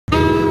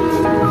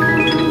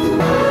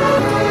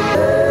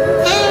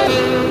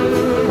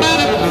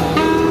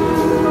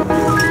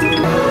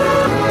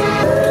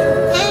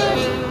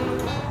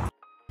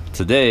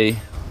Today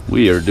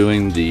we are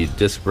doing the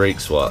disc brake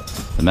swap.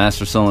 The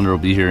master cylinder will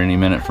be here any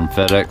minute from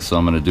FedEx, so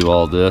I'm going to do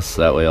all this.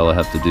 That way all I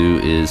have to do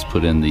is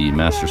put in the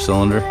master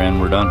cylinder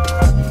and we're done.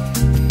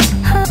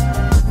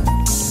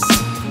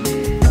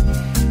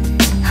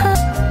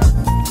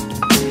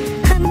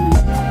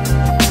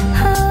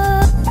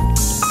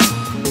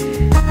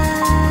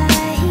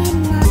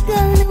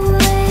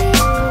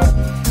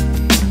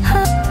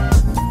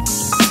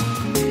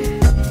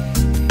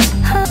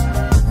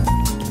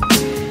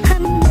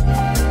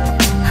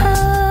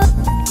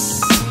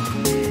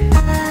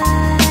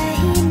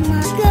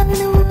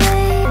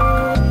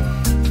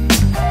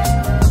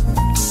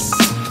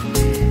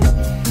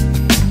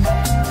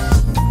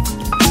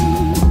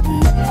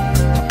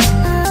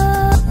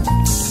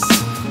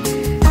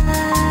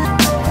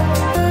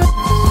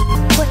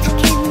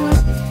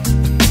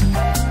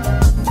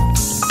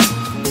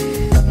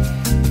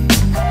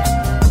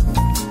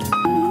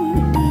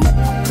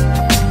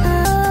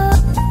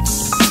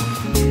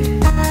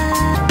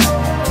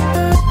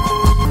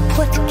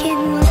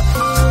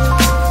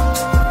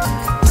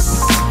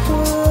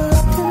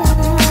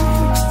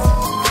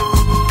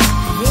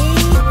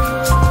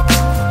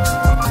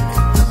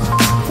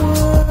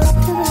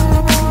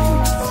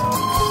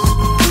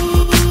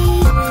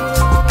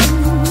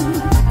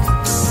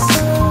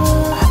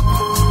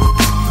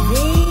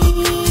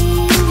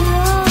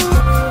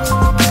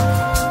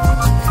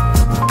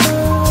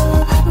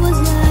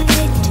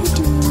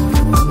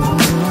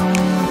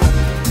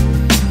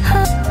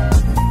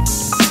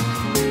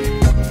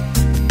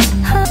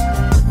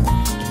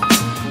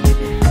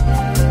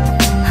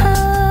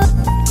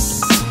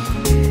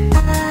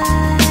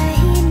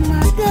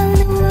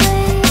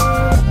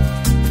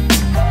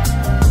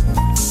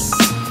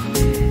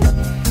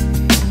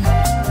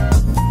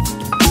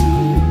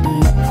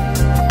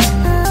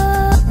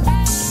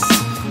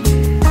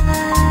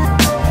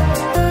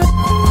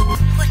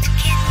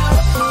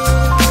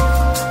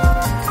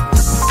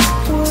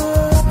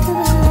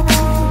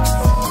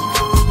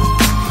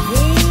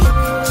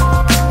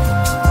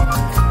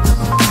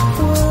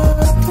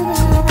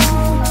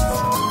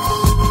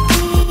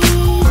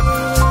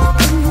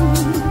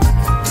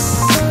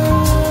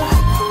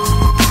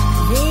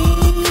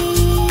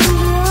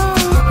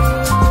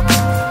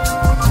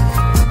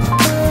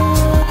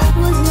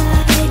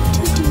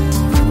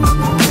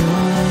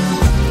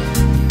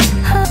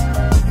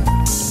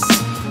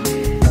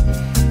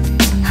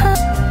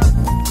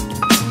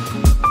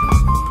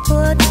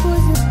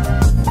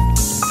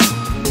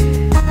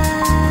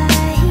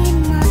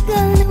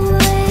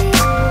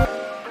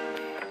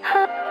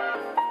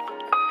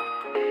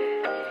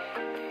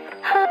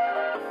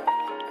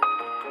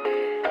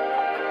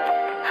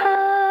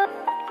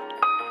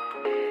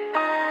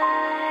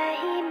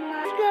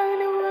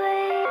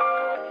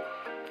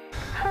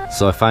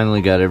 So I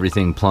finally got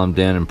everything plumbed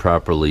in and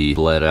properly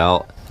bled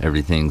out.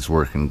 Everything's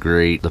working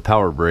great. The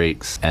power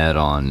brakes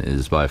add-on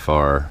is by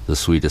far the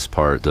sweetest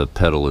part. The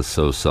pedal is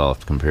so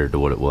soft compared to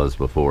what it was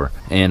before.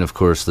 And of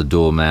course the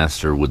dual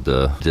master with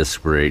the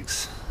disc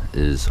brakes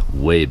is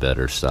way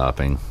better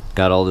stopping.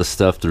 Got all this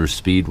stuff through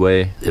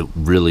Speedway. It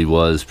really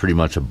was pretty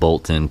much a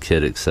bolt-in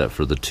kit except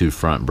for the two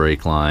front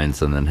brake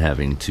lines and then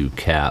having to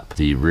cap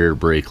the rear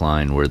brake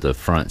line where the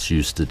fronts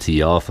used to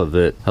tee off of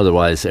it.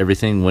 Otherwise,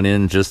 everything went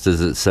in just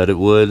as it said it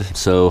would.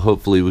 So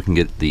hopefully we can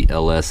get the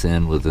LS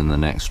in within the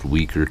next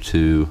week or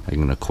two. I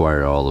can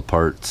acquire all the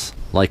parts.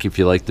 Like if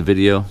you liked the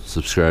video,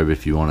 subscribe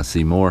if you want to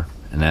see more.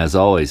 And as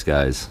always,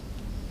 guys,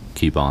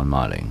 keep on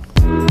modding.